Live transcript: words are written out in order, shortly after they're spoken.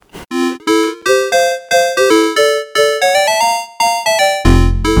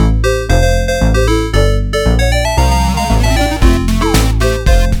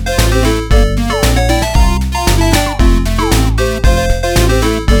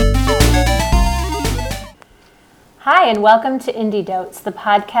Hi, and welcome to Indie Dotes, the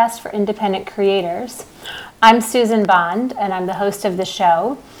podcast for independent creators. I'm Susan Bond, and I'm the host of the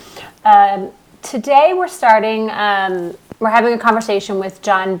show. Today we're having a conversation with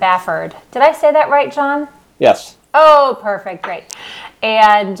John Bafford. Did I say that right, John? Yes. Oh, perfect, great.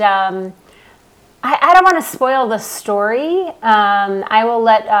 And I don't want to spoil the story. I will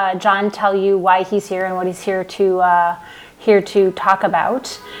let John tell you why he's here and what he's here to talk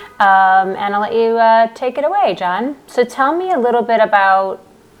about. And I'll let you take it away, John. So tell me a little bit about,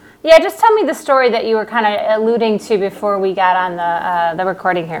 just tell me the story that you were kind of alluding to before we got on the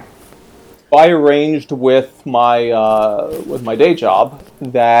recording here. I arranged with my day job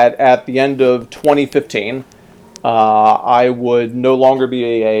that at the end of 2015, I would no longer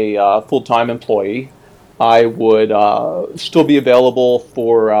be a full-time employee. I would still be available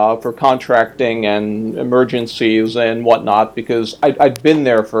for contracting and emergencies and whatnot because I'd been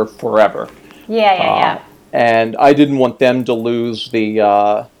there for forever. Yeah. And I didn't want them to lose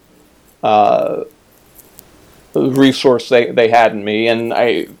the resource they had in me, and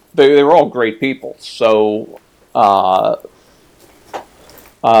they were all great people. So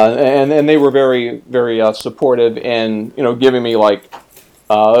and they were very very supportive in giving me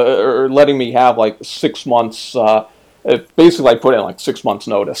or letting me have 6 months. Basically, I put in 6 months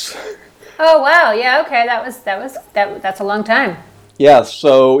notice. Oh wow! Yeah, okay. That's a long time. Yeah,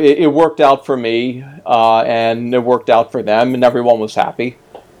 so it worked out for me, and it worked out for them, and everyone was happy.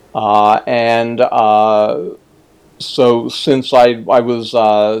 So since I was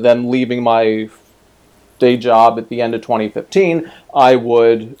then leaving my day job at the end of 2015, I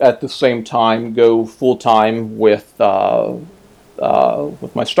would at the same time go full time with my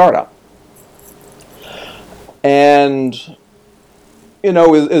startup. And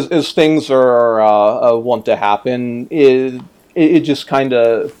as things are want to happen, it just kind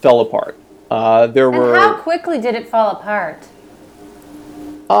of fell apart. How quickly did it fall apart?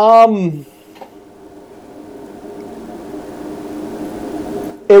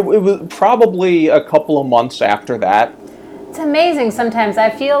 It was probably a couple of months after that. It's amazing sometimes. I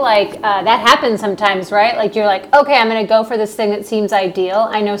feel like that happens sometimes, right? Like you're like, okay, I'm going to go for this thing that seems ideal.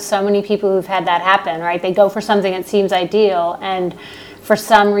 I know so many people who've had that happen, right? They go for something that seems ideal, and for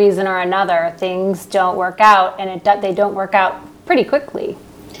some reason or another, things don't work out, and they don't work out pretty quickly.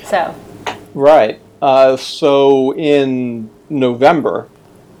 So. Right. So in November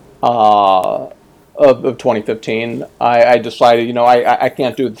of 2015, I decided, I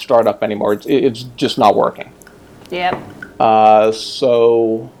can't do the startup anymore. It's just not working. Yep.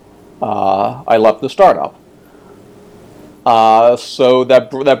 So I left the startup. So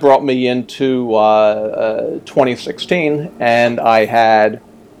that brought me into 2016, and I had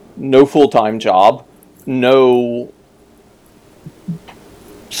no full-time job, no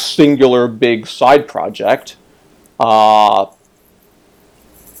singular big side project. I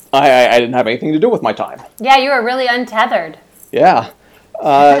didn't have anything to do with my time. Yeah, you were really untethered. Yeah.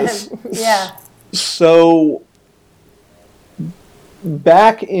 Yeah. So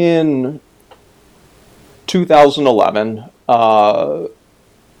back in 2011,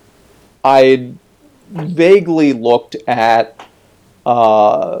 I vaguely looked at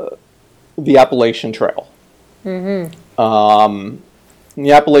the Appalachian Trail. Mm-hmm.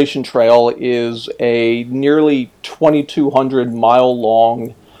 The Appalachian Trail is a nearly 2,200 mile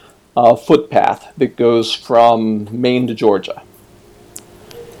long footpath that goes from Maine to Georgia.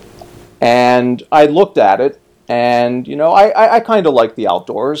 And I looked at it, and I kind of like the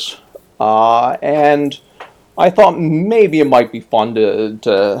outdoors, and I thought maybe it might be fun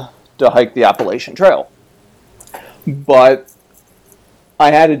to hike the Appalachian Trail. But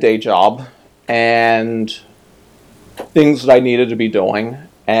I had a day job and things that I needed to be doing,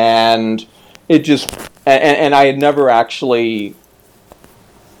 and it just and I had never actually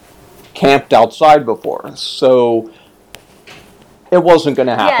camped outside before, so it wasn't going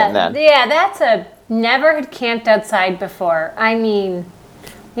to happen then. Yeah, that's never had camped outside before. I mean,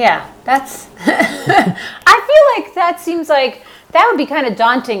 yeah, that's I feel like that seems like that would be kind of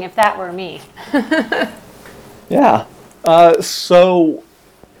daunting if that were me. Yeah. So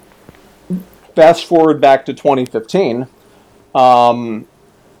fast forward back to 2015,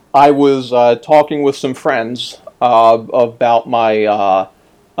 I was talking with some friends about my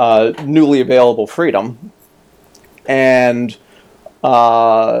newly available freedom, and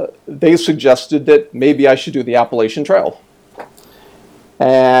they suggested that maybe I should do the Appalachian Trail.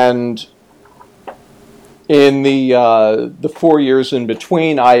 And in the 4 years in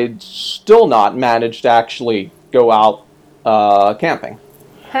between, I'd still not managed to actually go out camping.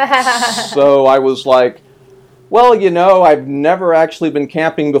 So I was like, Well, I've never actually been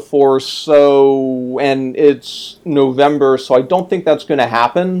camping before, and it's November, so I don't think that's going to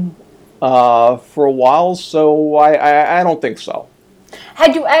happen for a while, so I don't think so. I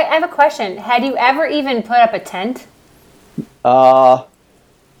have a question. Had you ever even put up a tent? Uh,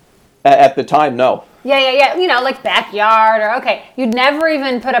 at the time, no. Yeah. Like backyard or okay. You'd never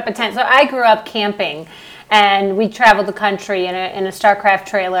even put up a tent. So I grew up camping, and we traveled the country in a StarCraft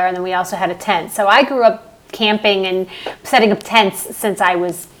trailer, and then we also had a tent. So I grew up camping and setting up tents since I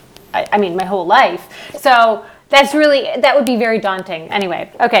was, my whole life. So that would be very daunting.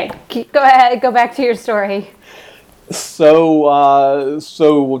 Anyway, okay, go ahead, go back to your story. So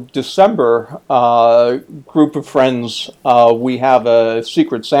December, group of friends, we have a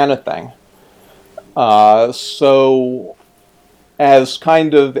Secret Santa thing. So as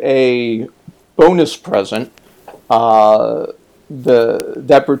kind of a bonus present,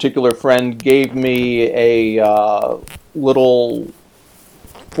 that particular friend gave me a little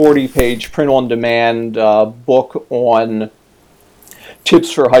 40-page print-on-demand book on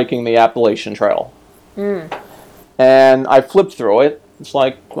tips for hiking the Appalachian Trail. And I flipped through it. It's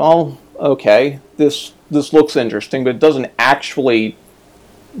like, well, okay, this looks interesting, but it doesn't actually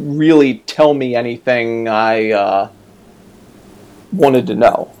really tell me anything I wanted to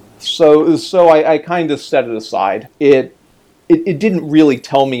know. So I kind of set it aside. It didn't really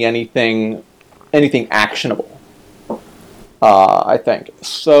tell me anything actionable. I think.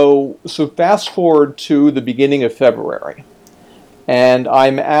 So fast forward to the beginning of February, and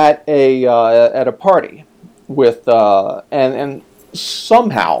I'm at a party with and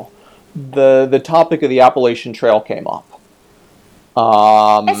somehow the topic of the Appalachian Trail came up.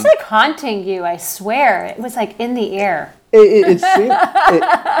 It's like haunting you, I swear. It was like in the air. It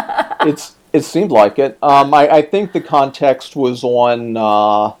seemed like it. I think the context was on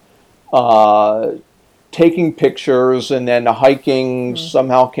taking pictures, and then hiking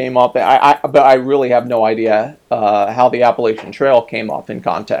somehow came up. But I really have no idea how the Appalachian Trail came up in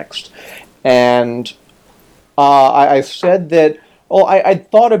context. And I said that, I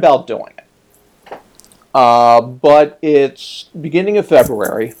thought about doing it. But it's beginning of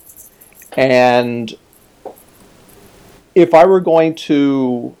February, and if I were going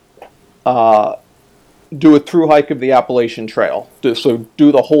to do a through hike of the Appalachian Trail, so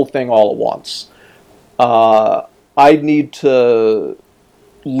do the whole thing all at once, I'd need to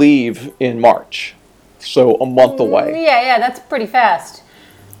leave in March, so a month away. Yeah, that's pretty fast.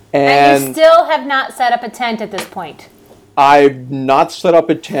 And you still have not set up a tent at this point. I've not set up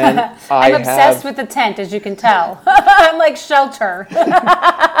a tent. I'm obsessed with the tent, as you can tell. I'm like shelter.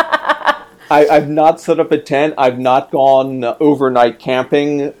 I've not set up a tent. I've not gone overnight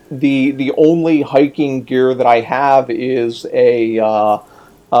camping. The only hiking gear that I have is a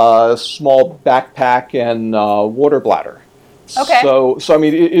small backpack and water bladder. Okay. So I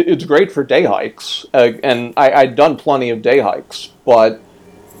mean, it's great for day hikes, and I'd done plenty of day hikes, but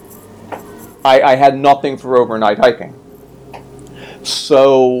I had nothing for overnight hiking.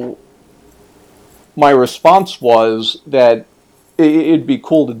 So my response was that it'd be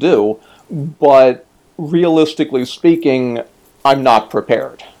cool to do, but realistically speaking, I'm not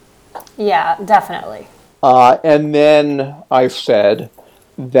prepared. Yeah, definitely. And then I said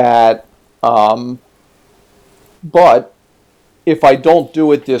that, but if I don't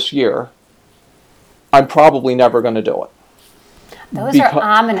do it this year, I'm probably never going to do it. Those are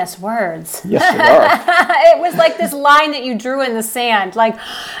ominous words. Yes, they are. It was like this line that you drew in the sand. Like,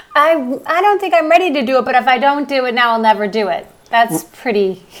 I don't think I'm ready to do it, but if I don't do it now, I'll never do it. That's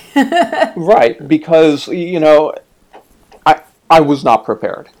pretty... Right, because, I was not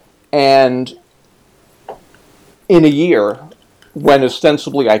prepared. And in a year, when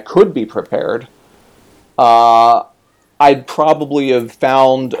ostensibly I could be prepared, I'd probably have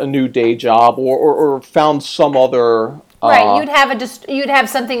found a new day job or found some other... Right, you'd have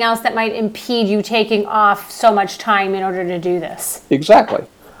something else that might impede you taking off so much time in order to do this. Exactly.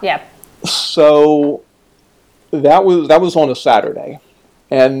 Yeah. So that was on a Saturday,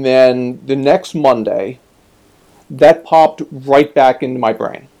 and then the next Monday, that popped right back into my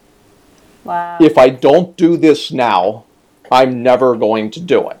brain. Wow. If I don't do this now, I'm never going to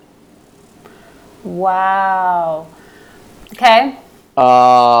do it. Wow. Okay.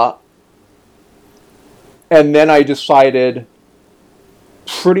 And then I decided,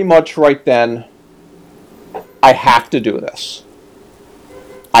 pretty much right then, I have to do this.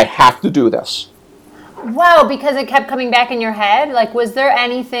 I have to do this. Wow, because it kept coming back in your head? Like, was there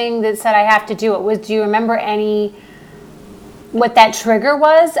anything that said I have to do it? Do you remember any what that trigger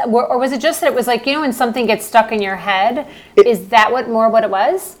was, or was it just that it was like, when something gets stuck in your head? Is that what it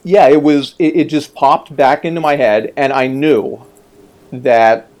was? Yeah, it just popped back into my head, and I knew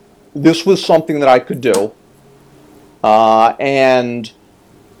that this was something that I could do. And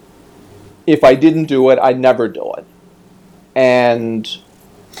if I didn't do it, I'd never do it. And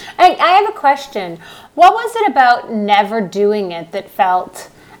I have a question. What was it about never doing it that felt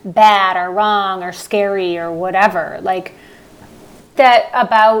bad or wrong or scary or whatever? Like that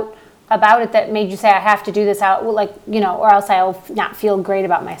about it that made you say, I have to do this out, like, or else I'll not feel great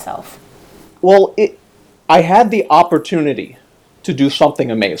about myself? Well, I had the opportunity to do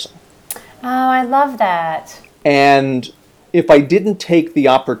something amazing. Oh, I love that. And if I didn't take the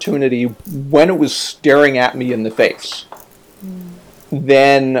opportunity when it was staring at me in the face,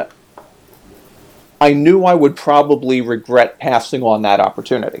 then I knew I would probably regret passing on that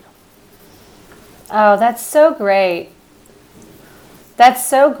opportunity. Oh, that's so great. That's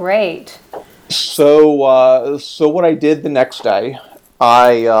so great. So what I did the next day,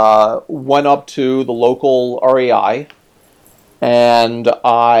 I went up to the local REI, and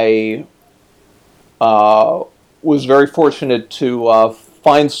I was very fortunate to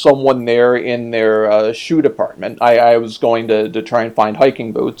find someone there in their shoe department. I was going to try and find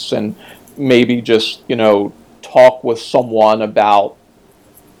hiking boots and maybe just, talk with someone about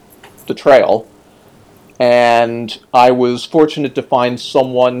the trail. And I was fortunate to find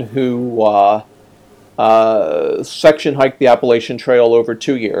someone who section hiked the Appalachian Trail over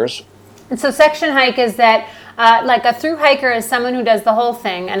 2 years. And so section hike is that, like a through hiker is someone who does the whole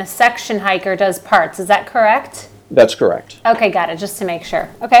thing, and a section hiker does parts. Is that correct? That's correct. Okay, got it, just to make sure.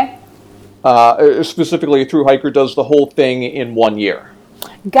 Okay. Specifically, a through hiker does the whole thing in 1 year.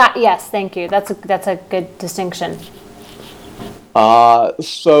 Yes, thank you. That's a good distinction.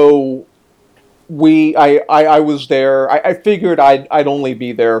 So I was there. I figured I'd only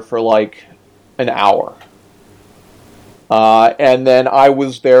be there for like an hour, and then I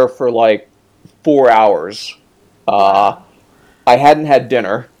was there for like 4 hours. I hadn't had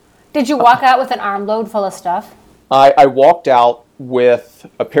dinner. Did you walk out with an armload full of stuff? I walked out with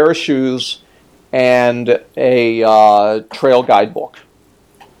a pair of shoes and a trail guidebook.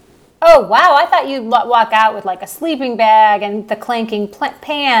 Oh, wow. I thought you'd walk out with like a sleeping bag and the clanking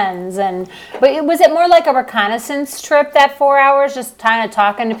pans. But was it more like a reconnaissance trip, that 4 hours, just kind of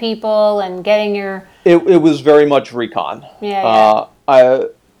talking to people and getting your... It was very much recon. Yeah.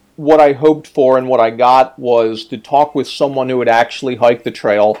 What I hoped for and what I got was to talk with someone who had actually hiked the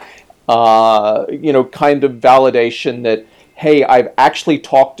trail, kind of validation that, hey, I've actually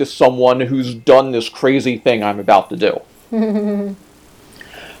talked to someone who's done this crazy thing I'm about to do.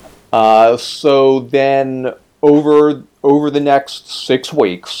 So then over the next 6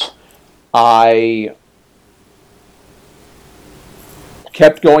 weeks, I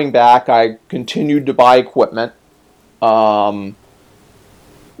kept going back. I continued to buy equipment.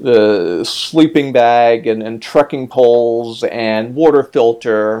 The sleeping bag and trekking poles and water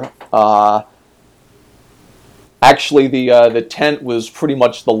filter. Actually, the tent was pretty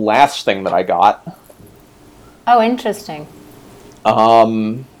much the last thing that I got. Oh, interesting.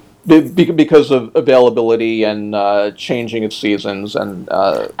 Because of availability and changing of seasons and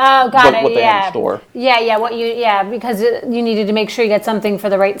what they had in store. Because you needed to make sure you got something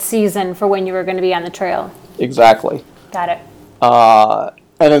for the right season for when you were going to be on the trail. Exactly. Got it.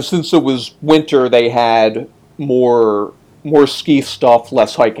 And then since it was winter, they had more ski stuff,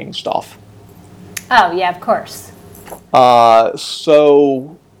 less hiking stuff. Oh, yeah, of course.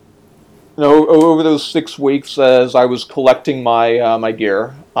 So, over those 6 weeks, as I was collecting my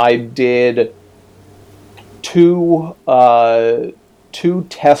gear, I did two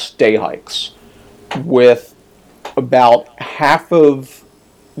test day hikes with about half of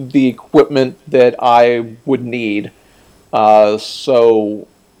the equipment that I would need. So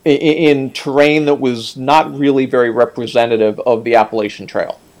in terrain that was not really very representative of the Appalachian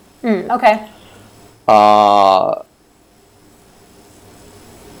Trail. Okay.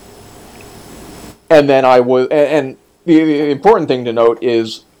 And then and the important thing to note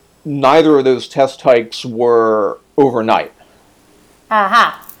is neither of those test hikes were overnight.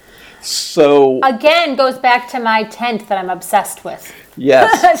 Aha. So again, goes back to my tent that I'm obsessed with.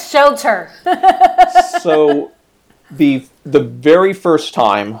 Yes. Shelter. So the very first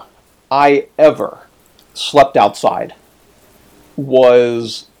time I ever slept outside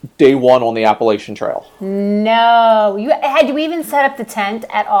was day one on the Appalachian Trail. No. Had you even set up the tent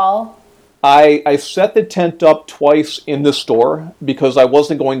at all? I set the tent up twice in the store because I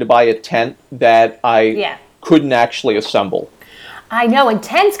wasn't going to buy a tent that I couldn't actually assemble. I know, and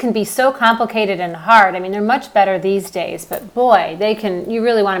tents can be so complicated and hard. I mean, they're much better these days, but boy, you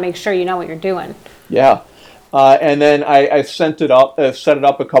really want to make sure you know what you're doing. Yeah. And then I set it up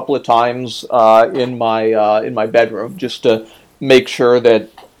a couple of times in my bedroom just to make sure that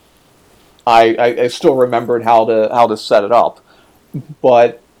I still remembered how to set it up.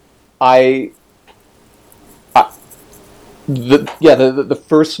 But the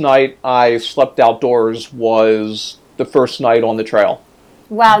first night I slept outdoors was the first night on the trail.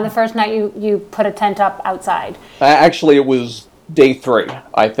 Wow, the first night you put a tent up outside. Actually, it was day 3,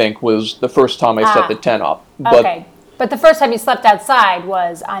 I think, was the first time I set the tent up. Okay. But the first time you slept outside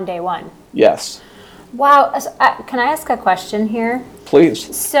was on day 1. Yes. Wow. Can I ask a question here?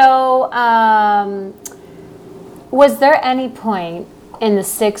 Please. So, was there any point in the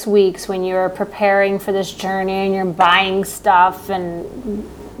 6 weeks when you were preparing for this journey and you're buying stuff and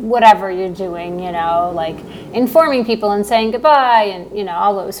whatever you're doing, like informing people and saying goodbye and,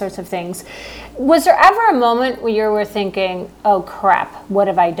 all those sorts of things, was there ever a moment where you were thinking, oh crap, what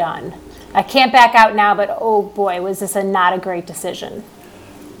have I done? I can't back out now, but oh boy, was this not a great decision?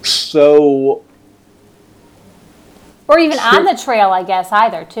 So... Or even on the trail, I guess,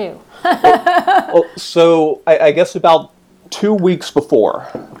 either, too. Well, so I guess about 2 weeks before,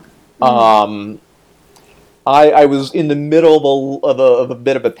 I was in the middle of a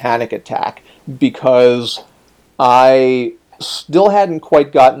bit of a panic attack because I still hadn't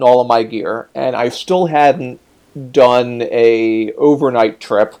quite gotten all of my gear, and I still hadn't done a overnight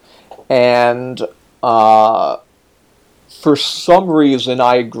trip, and for some reason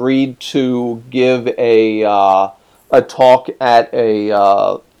I agreed to give a talk at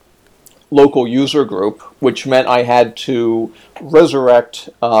a local user group, which meant I had to resurrect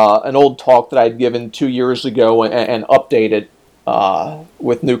an old talk that I'd given 2 years ago and update it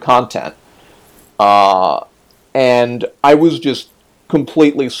with new content. And I was just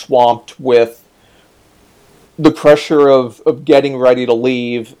completely swamped with the pressure of getting ready to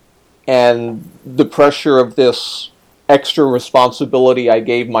leave and the pressure of this extra responsibility I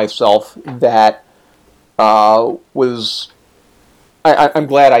gave myself that I'm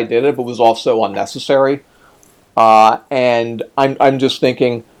glad I did it, but was also unnecessary. And I'm just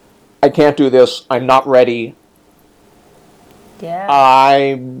thinking, I can't do this. I'm not ready. Yeah.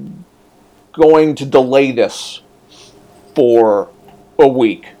 I'm going to delay this for a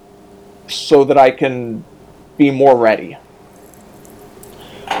week so that I can be more ready.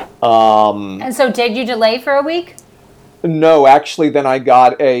 And so did you delay for a week? No, actually, then I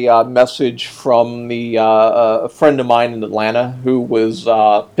got a message from a friend of mine in Atlanta who was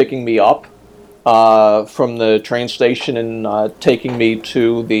picking me up from the train station and taking me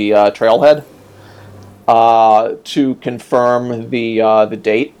to the trailhead to confirm the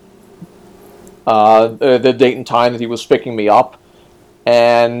date, the date and time that he was picking me up,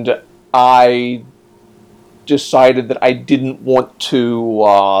 and I decided that I didn't want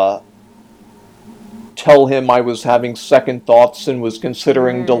to tell him I was having second thoughts and was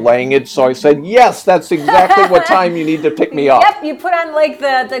considering delaying it, so I said, yes, that's exactly what time you need to pick me up. Yep, you put on like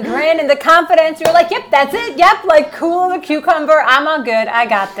the grin and the confidence. You're like, yep, that's it. Yep, like cool the cucumber. I'm all good. I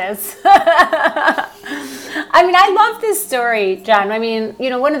got this. I mean, I love this story, John. I mean,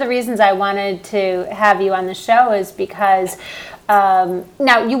 one of the reasons I wanted to have you on the show is because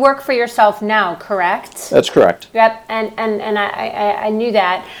now you work for yourself now, correct? That's correct. Yep, and I knew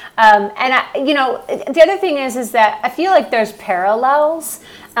that. The other thing is that I feel like there's parallels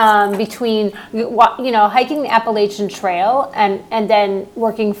between hiking the Appalachian Trail and then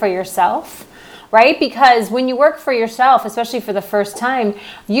working for yourself. Right? Because when you work for yourself, especially for the first time,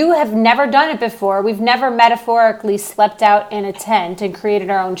 you have never done it before. We've never metaphorically slept out in a tent and created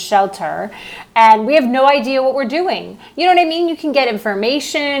our own shelter. And we have no idea what we're doing. You know what I mean? You can get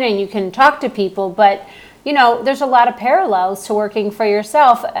information and you can talk to people, but there's a lot of parallels to working for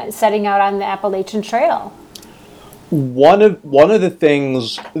yourself, setting out on the Appalachian Trail. One of the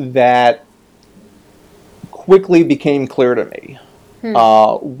things that quickly became clear to me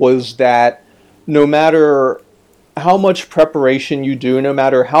was that no matter how much preparation you do, no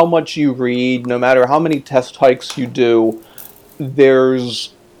matter how much you read, no matter how many test hikes you do,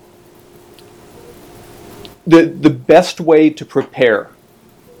 there's the best way to prepare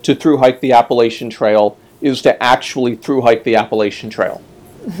to through hike the Appalachian Trail is to actually through hike the Appalachian Trail.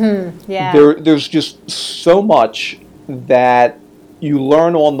 Yeah. There's just so much that you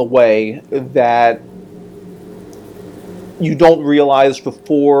learn on the way that you don't realize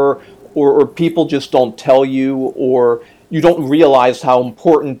before, or people just don't tell you, or you don't realize how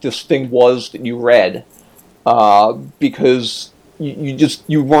important this thing was that you read because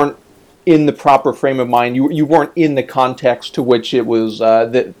you weren't in the proper frame of mind. You weren't in the context to which it was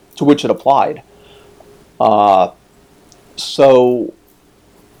to which it applied. So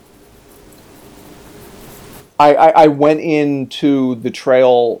I went into the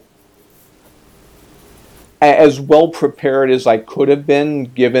trail as well prepared as I could have been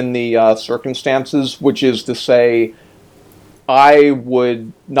given the circumstances, which is to say, I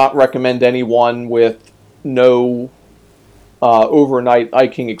would not recommend anyone with no overnight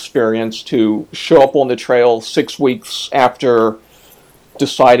hiking experience to show up on the trail 6 weeks after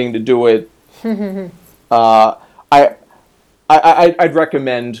deciding to do it. I'd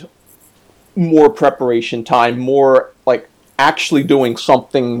recommend more preparation time, more like actually doing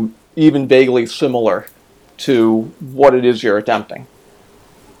something even vaguely similar to what it is you're attempting.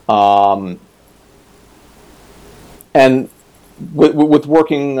 And with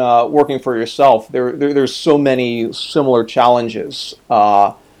working for yourself, there's so many similar challenges.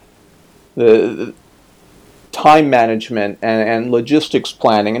 The time management and logistics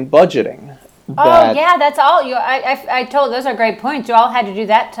planning and budgeting. Oh yeah, that's all. I told those are great points. You all had to do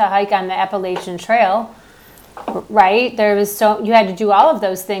that to hike on the Appalachian Trail, right? You had to do all of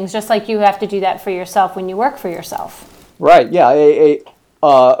those things, just like you have to do that for yourself when you work for yourself. Right. Yeah.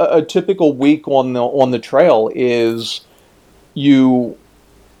 A typical week on the trail is you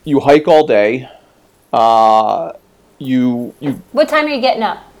hike all day. You. What time are you getting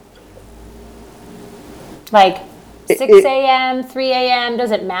up? Like 6 a.m., 3 a.m.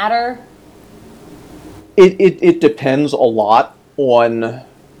 Does it matter? It depends a lot on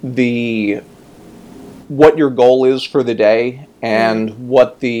what your goal is for the day and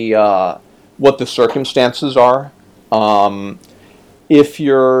what the circumstances are. If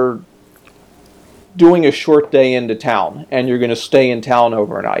you're doing a short day into town and you're going to stay in town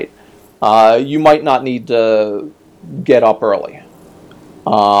overnight, you might not need to get up early.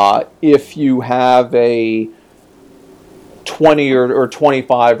 If you have a 20 or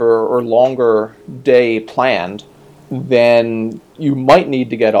 25 or longer day planned, then you might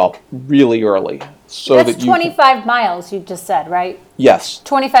need to get up really early. That's 25 miles, you just said, right? Yes.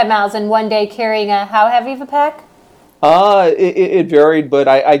 25 miles in one day carrying how heavy of a pack? It varied, but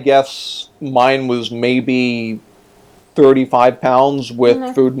I guess mine was maybe 35 pounds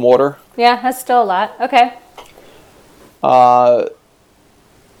with food and water. Yeah, that's still a lot. Okay.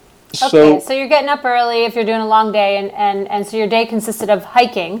 So you're getting up early if you're doing a long day, and so your day consisted of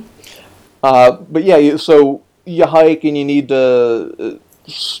hiking. But yeah, so you hike and you need to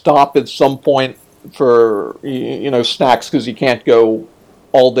stop at some point for snacks because you can't go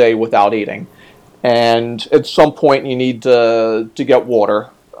all day without eating. And at some point you need to get water,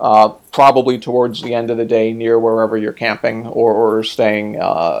 probably towards the end of the day near wherever you're camping or staying.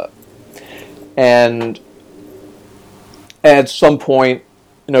 And at some point,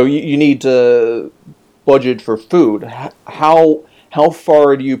 you need to budget for food. How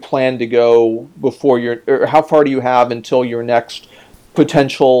far do you plan to go or how far do you have until your next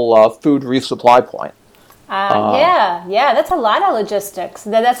potential food resupply point? Yeah, that's a lot of logistics.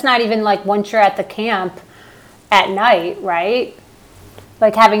 That's not even like once you're at the camp at night, right?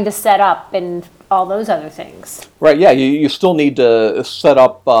 Like having to set up and all those other things. Right. Yeah. You still need to set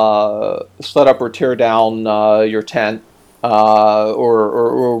up or tear down your tent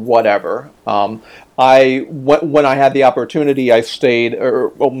or whatever. When I had the opportunity, I stayed,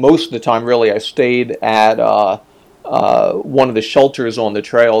 most of the time really, I stayed at one of the shelters on the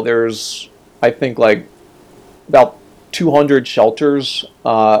trail. There's, I think, like about 200 shelters,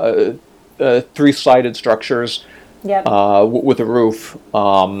 three-sided structures. Yep. With a roof.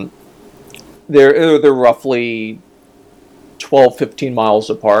 They're roughly 12, 15 miles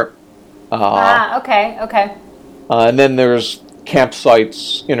apart. Okay. And then there's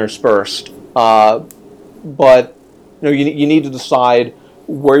campsites interspersed. But you need to decide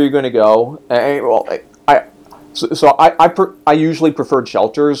where you're going to go. I usually preferred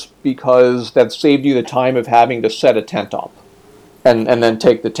shelters because that saved you the time of having to set a tent up and then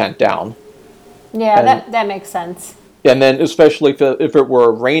take the tent down. Yeah, that makes sense. And then especially if it were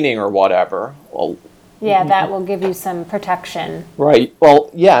raining or whatever. Well, yeah, that will give you some protection. Right. Well,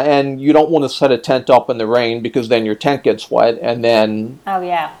 yeah, and you don't want to set a tent up in the rain because then your tent gets wet, and then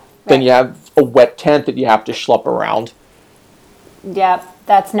then you have a wet tent that you have to schlep around. Yep,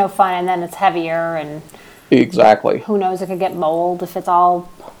 that's no fun, and then it's heavier, and exactly. Who knows? It could get mold if it's all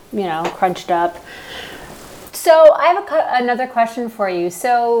crunched up. So I have another question for you.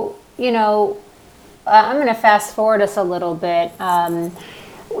 So I'm going to fast forward us a little bit.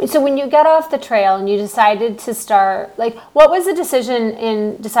 So when you got off the trail and you decided to start, what was the decision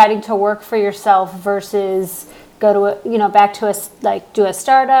in deciding to work for yourself versus go to back to like do a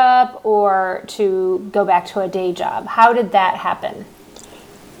startup or to go back to a day job? How did that happen?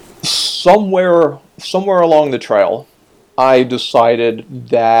 Somewhere along the trail, I decided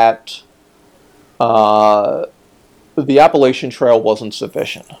that the Appalachian Trail wasn't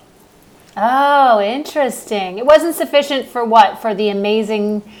sufficient. Oh, interesting. It wasn't sufficient for what? For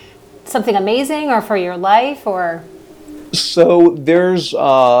something amazing, or for your life, or? So there's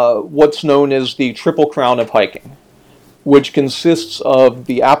what's known as the Triple Crown of hiking, which consists of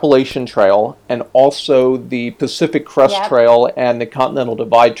the Appalachian Trail and also the Pacific Crest Yep. Trail and the Continental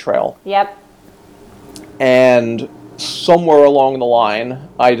Divide Trail. Yep. And somewhere along the line,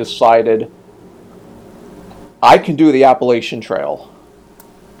 I decided I can do the Appalachian Trail.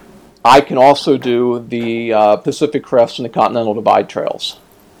 I can also do the Pacific Crest and the Continental Divide Trails.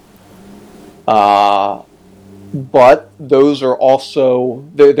 But those are also,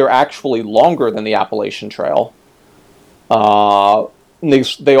 they're actually longer than the Appalachian Trail.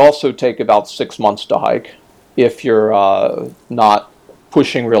 They also take about 6 months to hike if you're not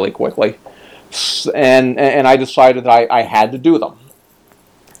pushing really quickly. And I decided that I had to do them.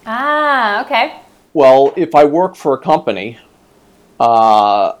 Ah, okay. Well, if I work for a company,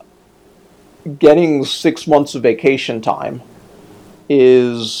 getting 6 months of vacation time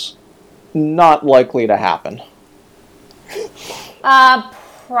is not likely to happen.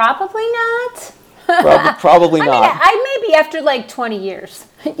 Probably not. Probably not. Maybe after like 20 years.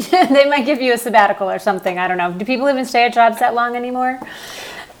 They might give you a sabbatical or something. I don't know. Do people even stay at jobs that long anymore?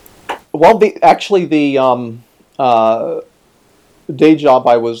 Well, the day job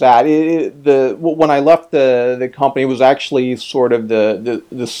I was at, when I left the company, it was actually sort of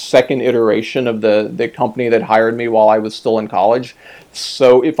the second iteration of the company that hired me while I was still in college.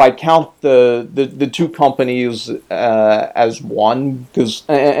 So if I count the two companies as one,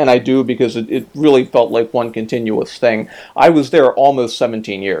 and I do because it really felt like one continuous thing, I was there almost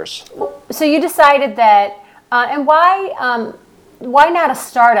 17 years. So you decided that, and why not a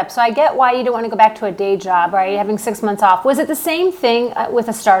startup? So I get why you don't want to go back to a day job, right? Having 6 months off. Was it the same thing with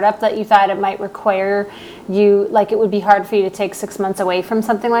a startup that you thought it might require you, like it would be hard for you to take 6 months away from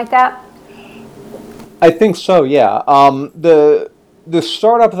something like that? I think so, yeah. The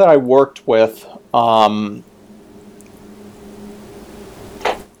startup that I worked with, so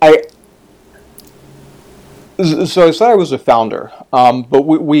I said I was a founder,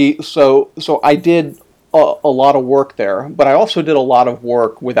 but so I did a lot of work there, but I also did a lot of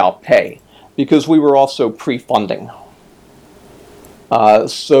work without pay because we were also pre-funding.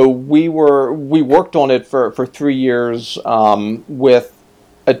 So we worked on it for 3 years with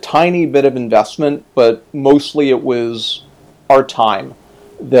a tiny bit of investment, but mostly it was our time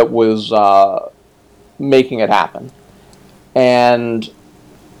that was making it happen. And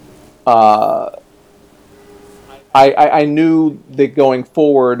I knew that going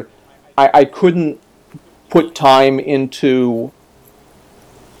forward, I couldn't put time into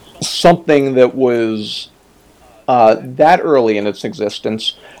something that was that early in its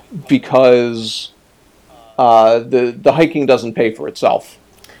existence because the hiking doesn't pay for itself.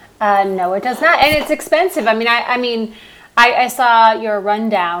 No, it does not, and it's expensive. I saw your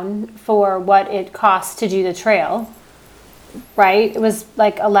rundown for what it costs to do the trail. Right, it was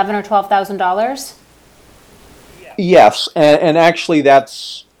like $11,000 or $12,000. Yes, and actually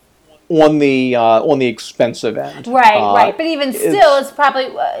that's on the expensive end. Right. But even still, it's probably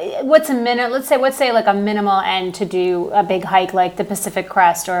what's a minute. Let's say like a minimal end to do a big hike like the Pacific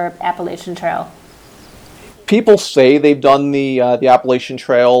Crest or Appalachian Trail. People say they've done the Appalachian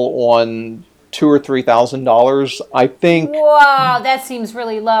Trail on $2,000 or $3,000. I think. Wow, that seems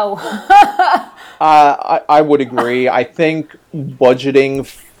really low. I would agree. I think budgeting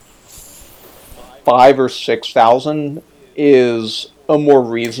 $5,000 or $6,000 is a more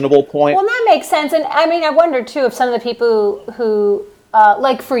reasonable point. Well, that makes sense. And I wonder too if some of the people who,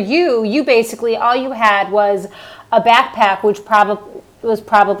 like for you basically all you had was a backpack, which was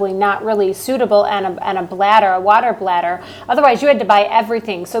probably not really suitable, and a bladder, a water bladder. Otherwise, you had to buy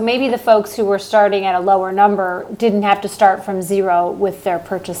everything. So maybe the folks who were starting at a lower number didn't have to start from zero with their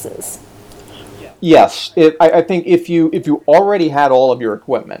purchases. Yes, I think if you already had all of your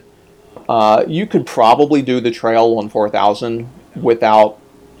equipment, you could probably do the trail on $4,000 without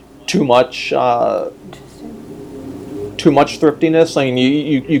too much thriftiness. I mean,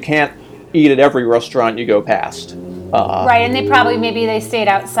 you can't eat at every restaurant you go past. Right, and maybe they stayed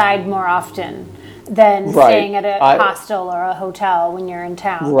outside more often than staying at a hostel or a hotel when you're in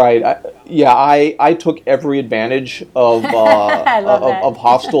town. Right. I took every advantage of of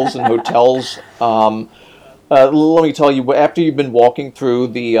hostels and hotels. Let me tell you, after you've been walking through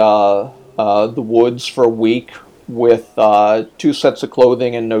the woods for a week with 2 sets of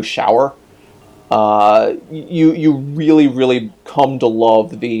clothing and no shower, you really really come to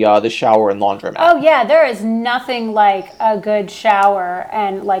love the shower and laundromat. Oh yeah, there is nothing like a good shower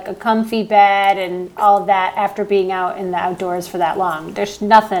and like a comfy bed and all of that after being out in the outdoors for that long. There's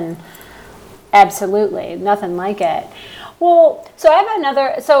nothing, absolutely nothing like it. Well, so I have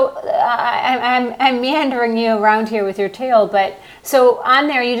another. So I'm meandering you around here with your tale, but so on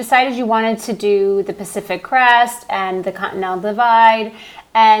there you decided you wanted to do the Pacific Crest and the Continental Divide,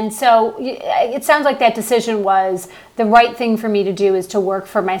 and so it sounds like that decision was the right thing for me to do is to work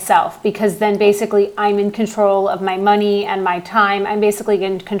for myself, because then basically I'm in control of my money and my time. I'm basically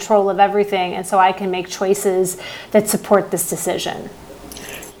in control of everything, and so I can make choices that support this decision.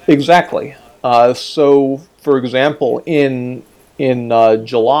 Exactly. So, for example, in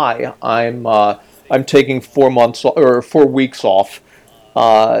July, I'm taking 4 months or 4 weeks off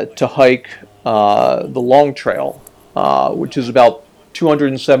to hike the Long Trail, which is about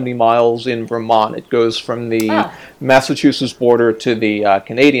 270 miles in Vermont. It goes from the Massachusetts border to the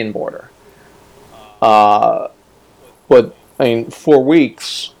Canadian border. But I mean, 4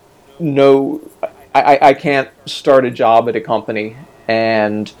 weeks, no, I can't start a job at a company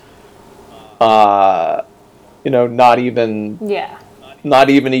and not even Yeah. not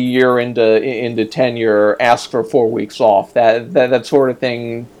even a year into tenure, ask for 4 weeks off. That sort of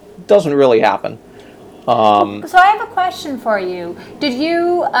thing doesn't really happen. So I have a question for you. Did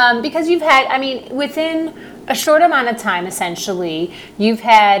you, because you've had, I mean, within a short amount of time, essentially, you've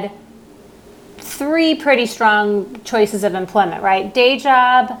had 3 pretty strong choices of employment, right? Day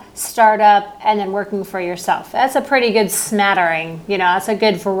job, startup, and then working for yourself. That's a pretty good smattering. That's a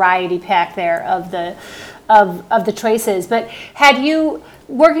good variety pack there of the choices. But had you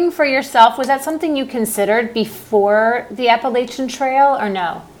working for yourself, was that something you considered before the Appalachian Trail, or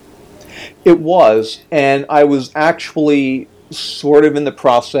no? It was, and I was actually sort of in the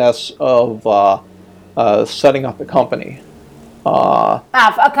process of setting up a company. A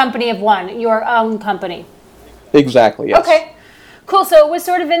company of one, your own company. Exactly, yes. Okay, cool. So it was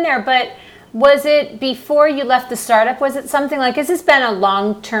sort of in there, but was it before you left the startup? Was it something like, has this been a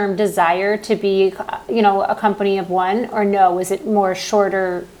long-term desire to be, a company of one, or no? Was it more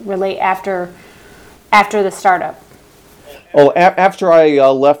shorter, relate after the startup? Well, after I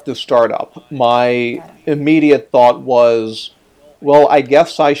left the startup, my immediate thought was, well, I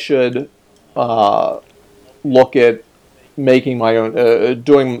guess I should look at making my own,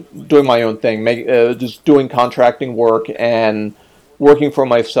 doing my own thing, just doing contracting work and working for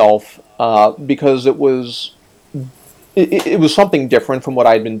myself, because it was something different from what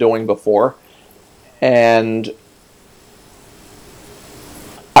I'd been doing before, and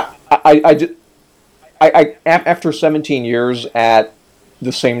after 17 years at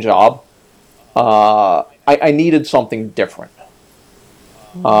the same job, I needed something different,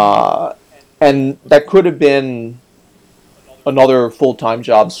 and that could have been another full-time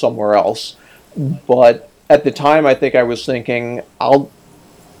job somewhere else. But at the time, I think I was thinking, I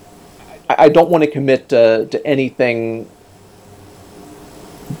don't want to commit to anything.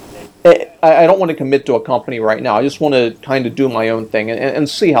 I don't want to commit to a company right now. I just want to kind of do my own thing and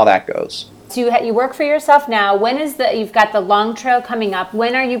see how that goes. So you work for yourself now. When you've got the Long Trail coming up?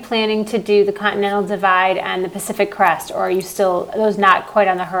 When are you planning to do the Continental Divide and the Pacific Crest, or are you still, are those not quite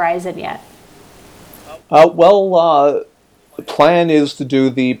on the horizon yet? The plan is to do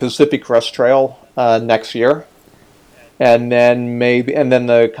the Pacific Crest Trail next year, and then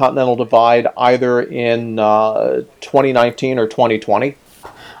the Continental Divide either in 2019 or 2020.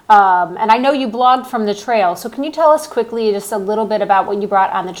 And I know you blogged from the trail, so can you tell us quickly just a little bit about what you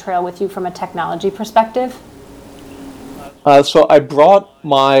brought on the trail with you from a technology perspective? So I brought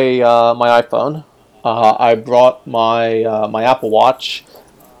my my iPhone. I brought my Apple Watch.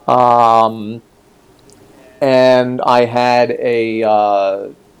 And I had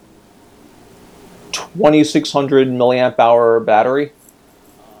a 2600 milliamp hour battery,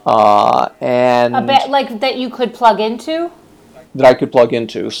 and like that you could plug into. That I could plug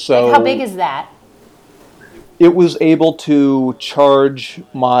into. So like how big is that? It was able to charge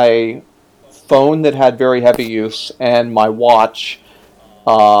my phone that had very heavy use and my watch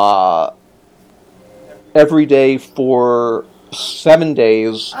every day for 7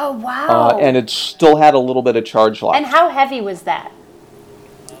 days. Oh, wow. And it still had a little bit of charge left. And how heavy was that?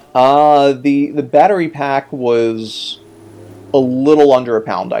 The battery pack was a little under a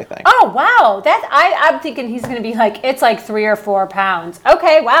pound, I think. Oh, wow. I'm thinking he's going to be like, it's like 3 or 4 pounds.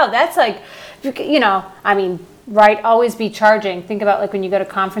 Okay, wow. That's like, I mean, Right, always be charging. Think about like when you go to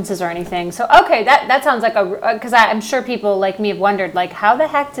conferences or anything. So okay, that sounds like because I'm sure people like me have wondered like how the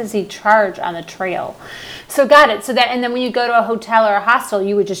heck does he charge on the trail? So got it. So that and then when you go to a hotel or a hostel,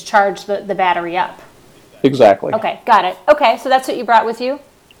 you would just charge the battery up. Exactly. Okay, got it. Okay, so that's what you brought with you.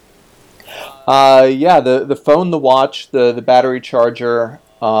 Yeah, the phone, the watch, the battery charger,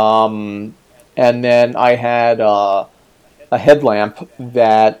 and then I had a headlamp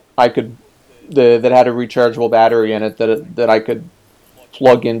that I could that had a rechargeable battery in it that I could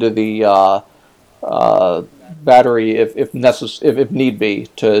plug into the battery if need be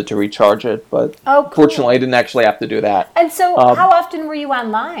to recharge it. But Oh, cool. fortunately, I didn't actually have to do that. And so, how often were you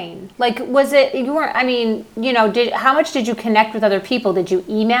online? Like, was it you weren't? I mean, how much did you connect with other people? Did you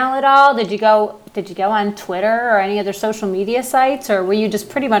email at all? Did you go on Twitter or any other social media sites, or were you just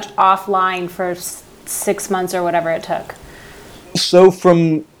pretty much offline for 6 months or whatever it took? So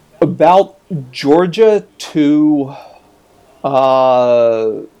from about Georgia to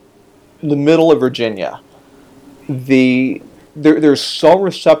the middle of Virginia, there's cell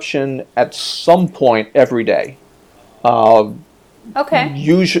reception at some point every day. Okay.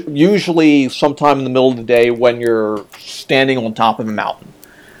 Usually sometime in the middle of the day when you're standing on top of a mountain.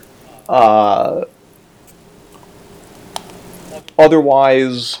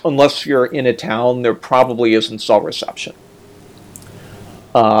 Otherwise, unless you're in a town, there probably isn't cell reception.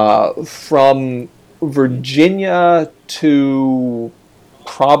 From Virginia to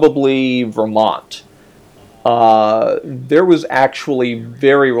probably Vermont, there was actually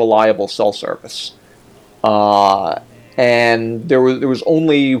very reliable cell service. And there was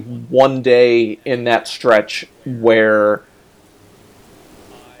only one day in that stretch where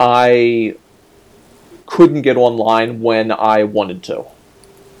I couldn't get online when I wanted to.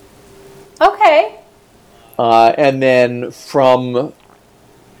 Okay. And then from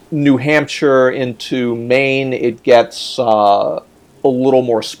New Hampshire into Maine, it gets a little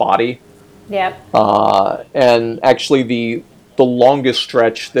more spotty. Yep. And actually, the longest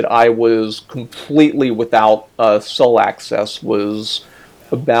stretch that I was completely without cell access was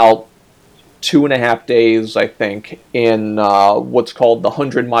about 2.5 days, I think, in what's called the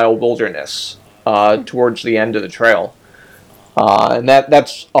 100-mile wilderness towards the end of the trail. And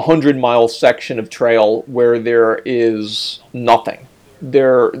that's a 100-mile section of trail where there is nothing.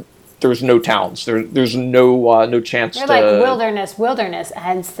 There's no towns. There's no chance They're to. like wilderness,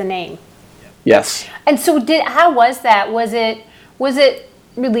 hence the name. Yes. And so, how was that? Was it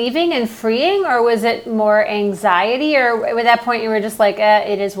relieving and freeing, or was it more anxiety? Or at that point, you were just like,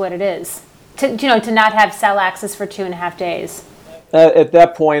 it is what it is. To not have cell access for 2.5 days. At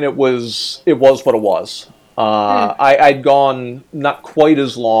that point, it was what it was. I'd gone not quite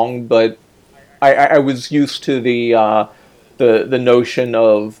as long, but I was used to the notion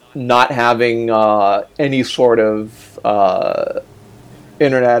of not having any sort of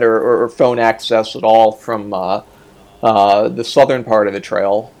internet or phone access at all from the southern part of the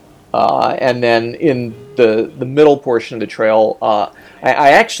trail, and then in the middle portion of the trail,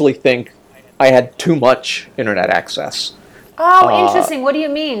 I actually think I had too much internet access. Oh, interesting. What do you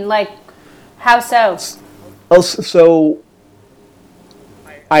mean? Like, how so? So,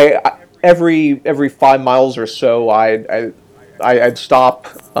 I every 5 miles or so, I'd stop,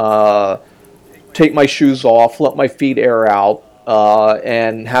 take my shoes off, let my feet air out,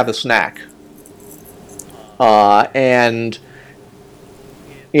 and have a snack. And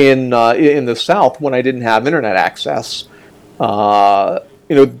in the South, when I didn't have internet access,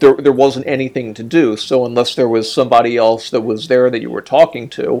 there wasn't anything to do. So unless there was somebody else that was there that you were talking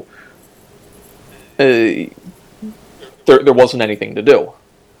to, there wasn't anything to do.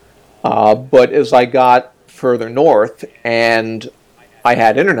 But as I got further north and I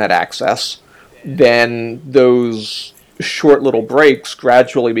had internet access, then those short little breaks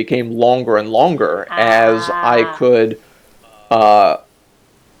gradually became longer and longer as I could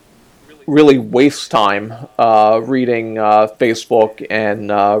really waste time reading Facebook and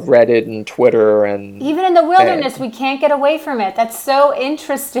Reddit and Twitter and even in the wilderness, we can't get away from it. That's so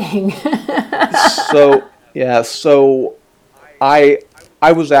interesting. So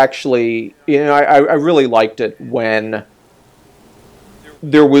I was actually, I really liked it when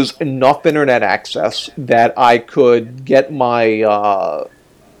there was enough internet access that I could get my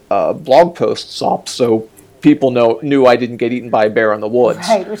blog posts up so people knew I didn't get eaten by a bear in the woods.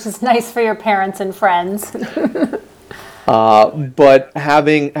 Right, which is nice for your parents and friends. But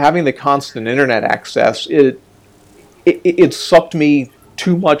having the constant internet access, it sucked me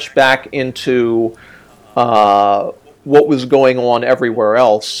too much back into what was going on everywhere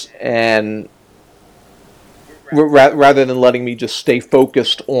else, and rather than letting me just stay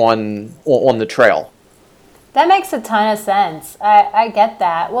focused on the trail. That makes a ton of sense. I get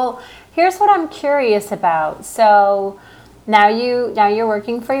that. Well, here's what I'm curious about. So now you're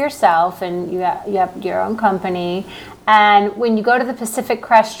working for yourself and you have your own company. And when you go to the Pacific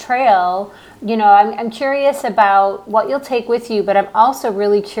Crest Trail, I'm curious about what you'll take with you, but I'm also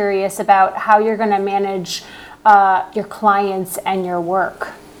really curious about how you're going to manage your clients and your work.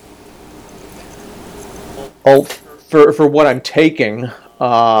 Well, for what I'm taking,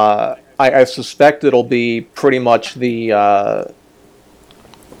 I suspect it'll be pretty much the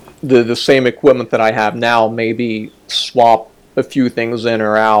same equipment that I have now. Maybe swap a few things in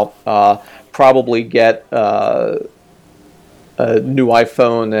or out. Probably get a new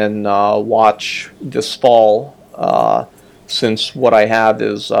iPhone and watch this fall, since what I have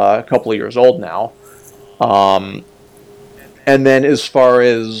is a couple of years old now. And then as far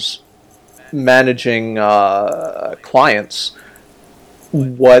as managing clients,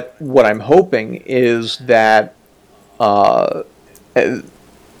 what I'm hoping is that a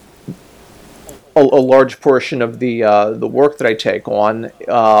large portion of the work that I take on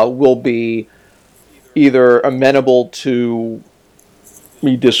will be either amenable to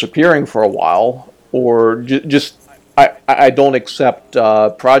me disappearing for a while, or just I don't accept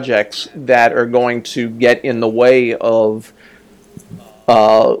projects that are going to get in the way of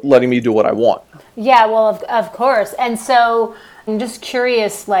letting me do what I want. Yeah, well, of course. And so I'm just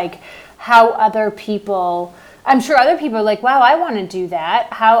curious, like, how other people, I'm sure other people are like, wow, I want to do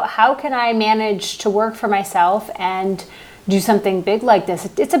that. How can I manage to work for myself and do something big like this?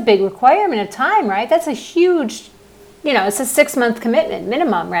 It's a big requirement of time, right? That's a huge, it's a 6-month commitment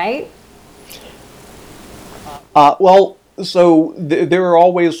minimum, right? Well, so there are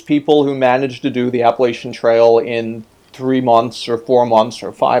always people who manage to do the Appalachian Trail in 3 months or 4 months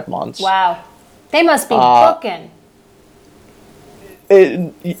or 5 months. Wow. They must be booking.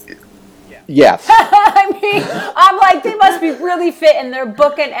 Yes. I mean, I'm like, they must be really fit and they're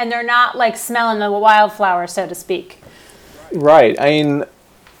booking and they're not like smelling the wildflower, so to speak. Right. I mean,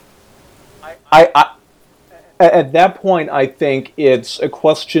 I at that point, I think it's a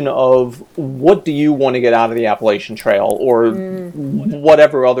question of what do you want to get out of the Appalachian Trail or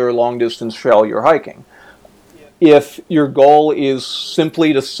whatever other long distance trail you're hiking. If your goal is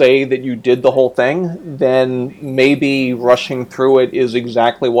simply to say that you did the whole thing, then maybe rushing through it is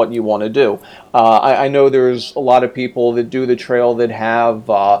exactly what you want to do. I know there's a lot of people that do the trail that have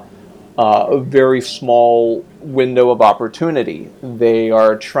a very small window of opportunity. They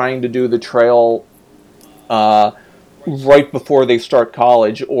are trying to do the trail right before they start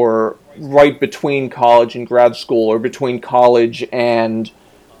college, or right between college and grad school, or between college and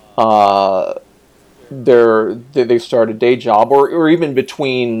they start a day job, or even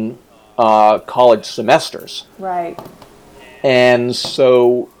between college semesters. Right. And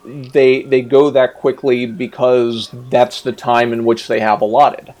so they go that quickly because that's the time in which they have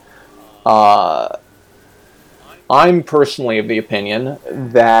allotted. I'm personally of the opinion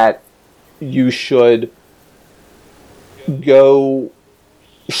that you should go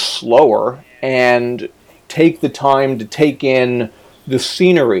slower and take the time to take in the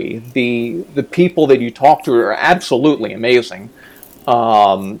scenery. The people that you talk to are absolutely amazing.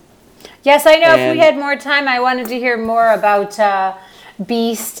 Yes, I know. If we had more time, I wanted to hear more about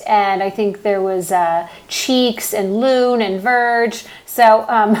Beast, and I think there was Cheeks and Loon and Verge. So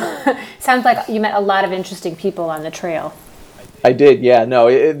sounds like you met a lot of interesting people on the trail. I did, yeah. No,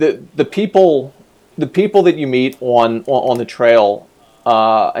 the people that you meet on the trail,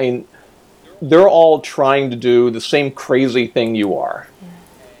 I mean, they're all trying to do the same crazy thing you are,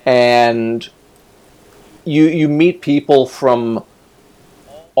 and you meet people from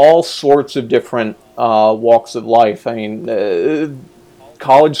all sorts of different walks of life. I mean,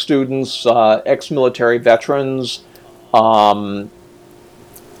 college students, ex-military veterans, lawyers,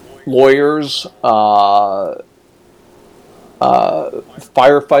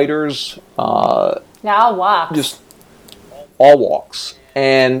 firefighters. Yeah, all walks. Just all walks.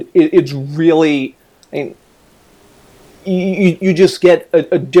 And it's really, I mean, you just get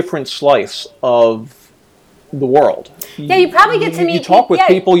a different slice of the world. Yeah, you probably get to meet. You talk with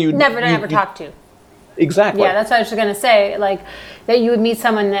people you never talk to. Exactly. Yeah, that's what I was going to say. Like that, you would meet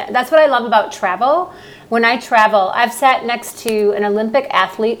someone. That's what I love about travel. When I travel, I've sat next to an Olympic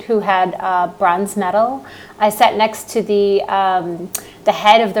athlete who had a bronze medal. I sat next to the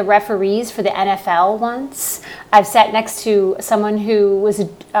head of the referees for the NFL once. I've sat next to someone who was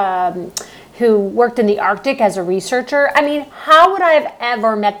who worked in the Arctic as a researcher. I mean, how would I have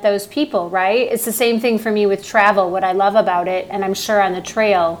ever met those people, right? It's the same thing for me with travel. What I love about it, and I'm sure on the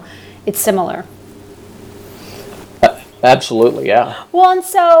trail, it's similar. Absolutely, yeah. Well, and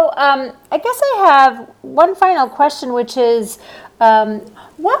so I guess I have one final question, which is,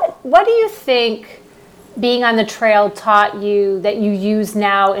 what do you think being on the trail taught you that you use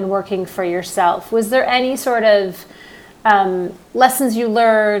now in working for yourself? Was there any sort of lessons you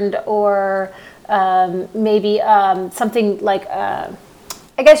learned, or maybe something like?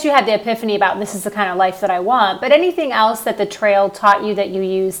 I guess you had the epiphany about this is the kind of life that I want. But anything else that the trail taught you that you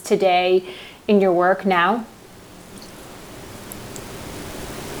use today in your work now?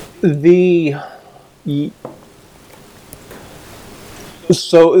 The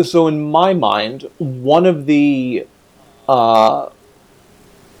so in my mind, one of there's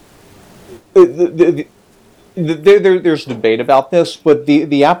debate about this, but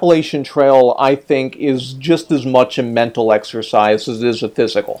the Appalachian Trail, I think, is just as much a mental exercise as it is a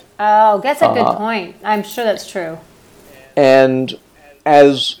physical. Oh, that's a good point. I'm sure that's true. And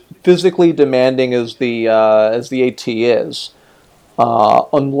as physically demanding as the AT is,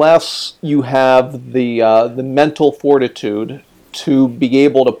 unless you have the mental fortitude to be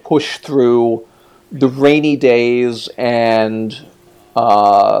able to push through the rainy days and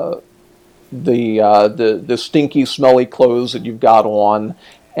the stinky, smelly clothes that you've got on,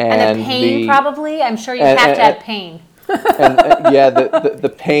 And the pain, probably. I'm sure you have to have pain. yeah,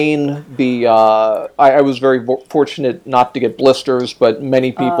 the pain. I was very fortunate not to get blisters, but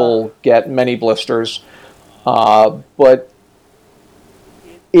many people get many blisters. But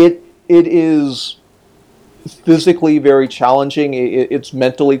it is physically very challenging. It's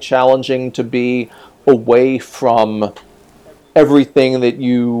mentally challenging to be away from everything that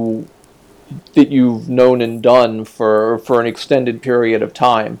you've known and done for an extended period of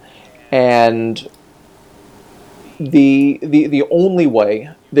time. And the only way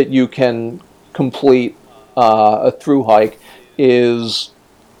that you can complete a through hike is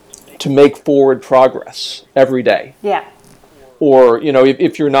to make forward progress every day. Yeah. Or,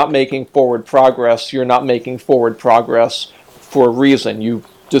 if you're not making forward progress, you're not making forward progress for a reason. You've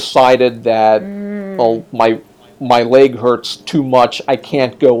decided that, well, my leg hurts too much. I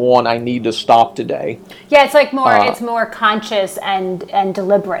can't go on. I need to stop today. Yeah, it's like it's more conscious and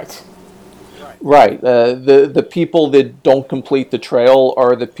deliberate. Right. The people that don't complete the trail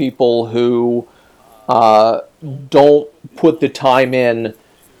are the people who don't put the time in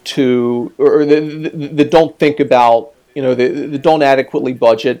or that don't think about, that don't adequately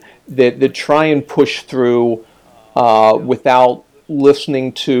budget, that try and push through without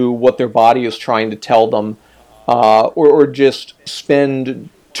listening to what their body is trying to tell them, or just spend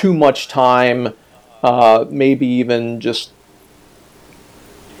too much time, maybe even just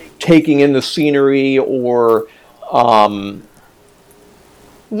taking in the scenery, or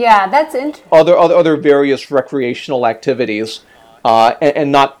yeah, that's interesting. Other various recreational activities,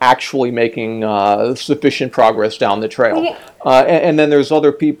 and not actually making sufficient progress down the trail. And then there's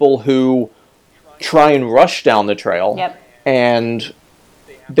other people who try and rush down the trail. Yep. And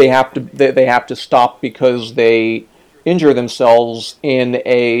they have to stop because they injure themselves in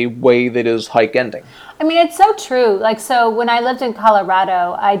a way that is hike ending. I mean, it's so true. Like, so when I lived in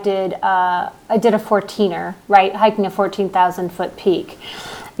Colorado, I did a 14er, right, hiking a 14,000 foot peak.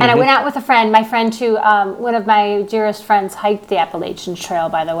 And I went out with a friend, my friend who, one of my dearest friends hiked the Appalachian Trail,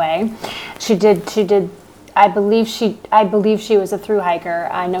 by the way. She did, I believe she was a thru hiker.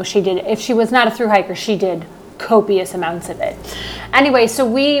 I know she did. If she was not a thru hiker, she did copious amounts of it. Anyway, so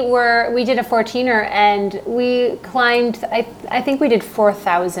we did a 14er and we climbed, I think we did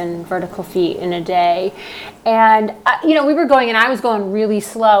 4,000 vertical feet in a day. And, we were going, and I was going really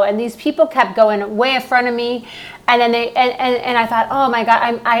slow, and these people kept going way in front of me. And then and I thought, oh my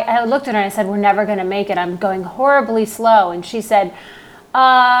God, I looked at her and I said, we're never going to make it. I'm going horribly slow. And she said,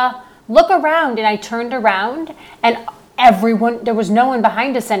 look around. And I turned around, and there was no one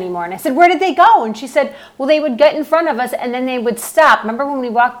behind us anymore. And I said, where did they go? And she said, well, they would get in front of us and then they would stop. Remember when we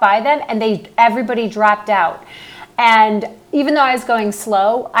walked by them and everybody dropped out? And even though I was going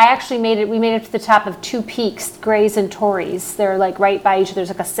slow, we made it to the top of two peaks, Grays and Torreys. They're like right by each other. There's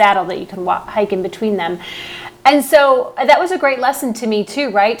like a saddle that you can hike in between them. And so that was a great lesson to me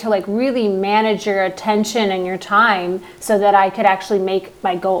too, right? To like really manage your attention and your time so that I could actually make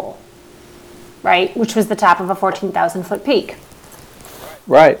my goal, right? Which was the top of a 14,000 foot peak.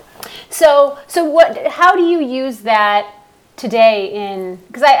 Right. So how do you use that today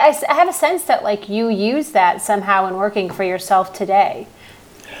because I have a sense that like you use that somehow in working for yourself today.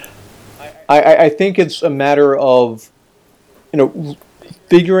 I think it's a matter of,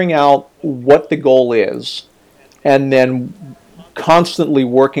 figuring out what the goal is and then constantly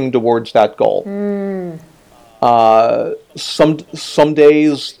working towards that goal. Some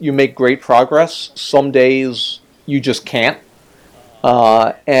days you make great progress. Some days you just can't.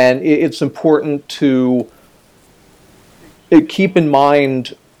 And it's important to keep in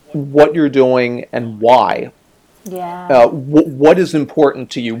mind what you're doing and why. Yeah. What is important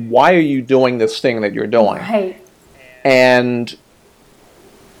to you? Why are you doing this thing that you're doing? Right. And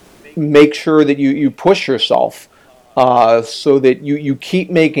make sure that you push yourself so that you keep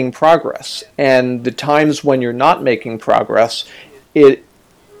making progress. And the times when you're not making progress,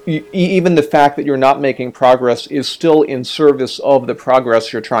 even the fact that you're not making progress is still in service of the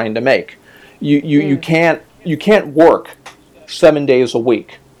progress you're trying to make. You can't work 7 days a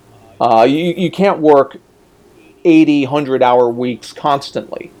week. You can't work 80, 100-hour weeks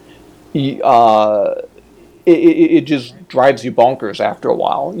constantly. It just drives you bonkers after a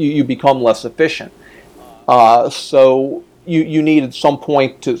while. You become less efficient. So you need at some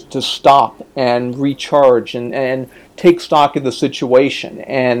point to stop and recharge and take stock of the situation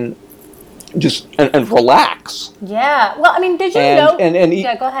and just and relax. Yeah. Well, I mean, did you know?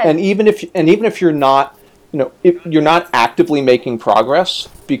 Yeah, go ahead. And even if you're not, if you're not actively making progress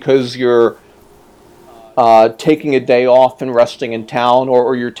because you're taking a day off and resting in town,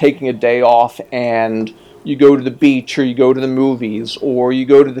 or you're taking a day off and you go to the beach, or you go to the movies, or you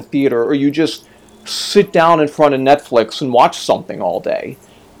go to the theater, or you just sit down in front of Netflix and watch something all day.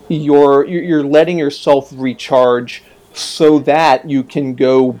 You're letting yourself recharge so that you can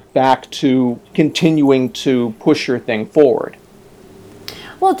go back to continuing to push your thing forward.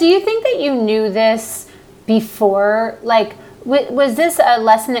 Well, do you think that you knew this before? Like, was this a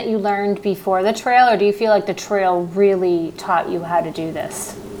lesson that you learned before the trail, or do you feel like the trail really taught you how to do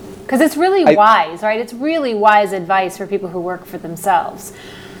this? Because it's really wise, right? It's really wise advice for people who work for themselves.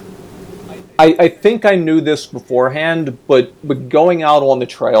 I think I knew this beforehand, but going out on the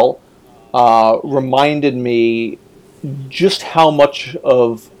trail reminded me just how much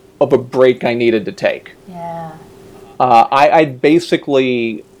of a break I needed to take. Yeah. I'd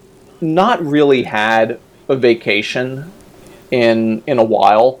basically not really had a vacation in a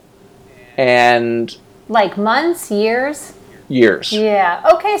while, and like months, years. Yeah.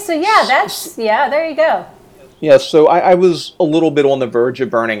 Okay. So yeah, there you go. Yeah. So I was a little bit on the verge of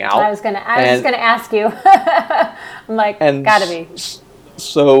burning out. I was gonna ask you. I'm like, gotta be.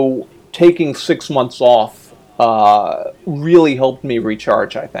 So taking 6 months off really helped me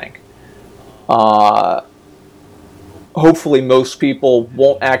recharge, I think. Hopefully most people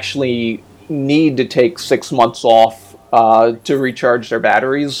won't actually need to take 6 months off to recharge their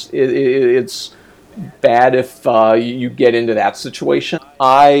batteries. It's bad if you get into that situation.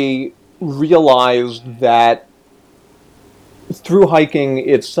 I realized that through hiking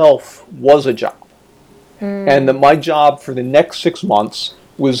itself was a job. And that my job for the next 6 months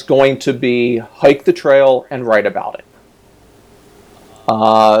was going to be hike the trail and write about it.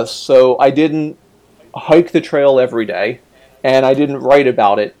 So I didn't hike the trail every day, and I didn't write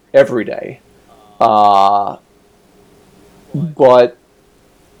about it every day. But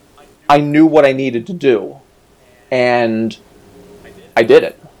I knew what I needed to do, and I did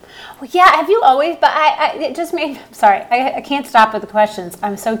it. Well, yeah, have you always, but it just made, sorry, I can't stop with the questions.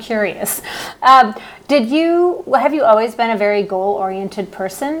 I'm so curious. Have you always been a very goal-oriented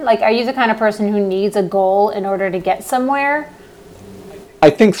person? Like, are you the kind of person who needs a goal in order to get somewhere?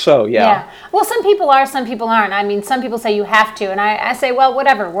 I think so, yeah. Well, some people are, some people aren't. I mean, some people say you have to, and I say, well,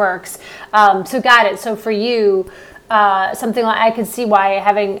 whatever works. So got it. So for you, something like, I could see why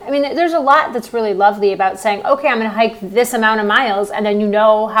there's a lot that's really lovely about saying, okay, I'm going to hike this amount of miles, and then you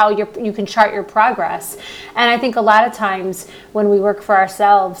know how you can chart your progress. And I think a lot of times when we work for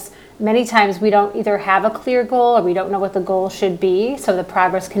ourselves, many times we don't either have a clear goal or we don't know what the goal should be, so the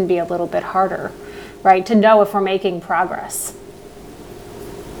progress can be a little bit harder, right, to know if we're making progress.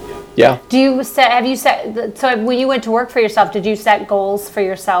 Yeah. So when you went to work for yourself, did you set goals for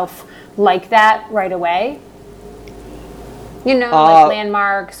yourself like that right away? Like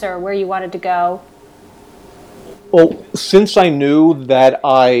landmarks or where you wanted to go? Well, since I knew that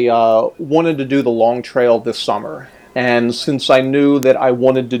I wanted to do the long trail this summer, and since I knew that I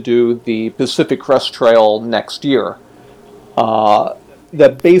wanted to do the Pacific Crest Trail next year,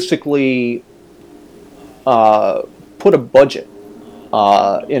 that basically put a budget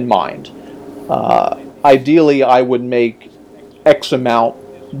in mind. Ideally, I would make X amount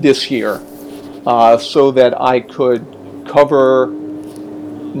this year so that I could cover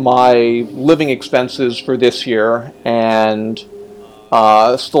my living expenses for this year and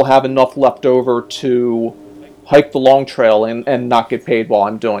still have enough left over to hike the long trail and not get paid while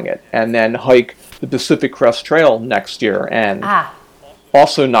I'm doing it, and then hike the Pacific Crest Trail next year and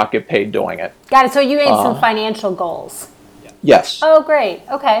also not get paid doing it. Got it. So you made some financial goals. Yes. Oh, great.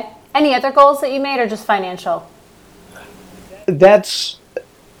 Okay. Any other goals that you made, or just financial? that's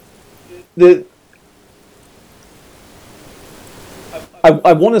the.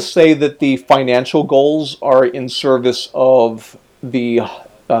 I want to say that the financial goals are in service of the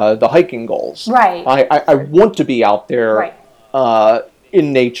hiking goals. Right. I want to be out there Right.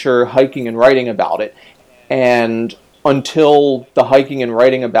 in nature, hiking and writing about it. And until the hiking and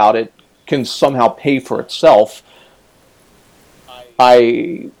writing about it can somehow pay for itself,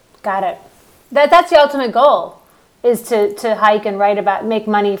 I Got it. That's the ultimate goal, is to hike and write about, make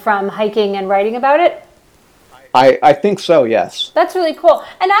money from hiking and writing about it. I think so. Yes. That's really cool.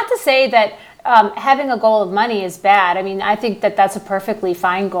 And not to say that having a goal of money is bad. I mean, I think that that's a perfectly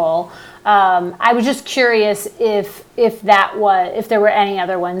fine goal. I was just curious if there were any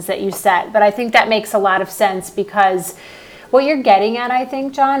other ones that you set, but I think that makes a lot of sense, because what you're getting at, I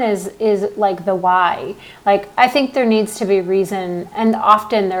think, John, is like the why. Like, I think there needs to be reason, and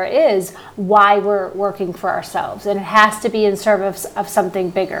often there is, why we're working for ourselves, and it has to be in service of something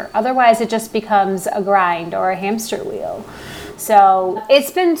bigger. Otherwise, it just becomes a grind or a hamster wheel. So it's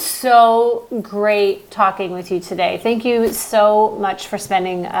been so great talking with you today. Thank you so much for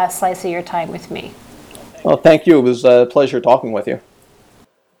spending a slice of your time with me. Well, thank you. It was a pleasure talking with you.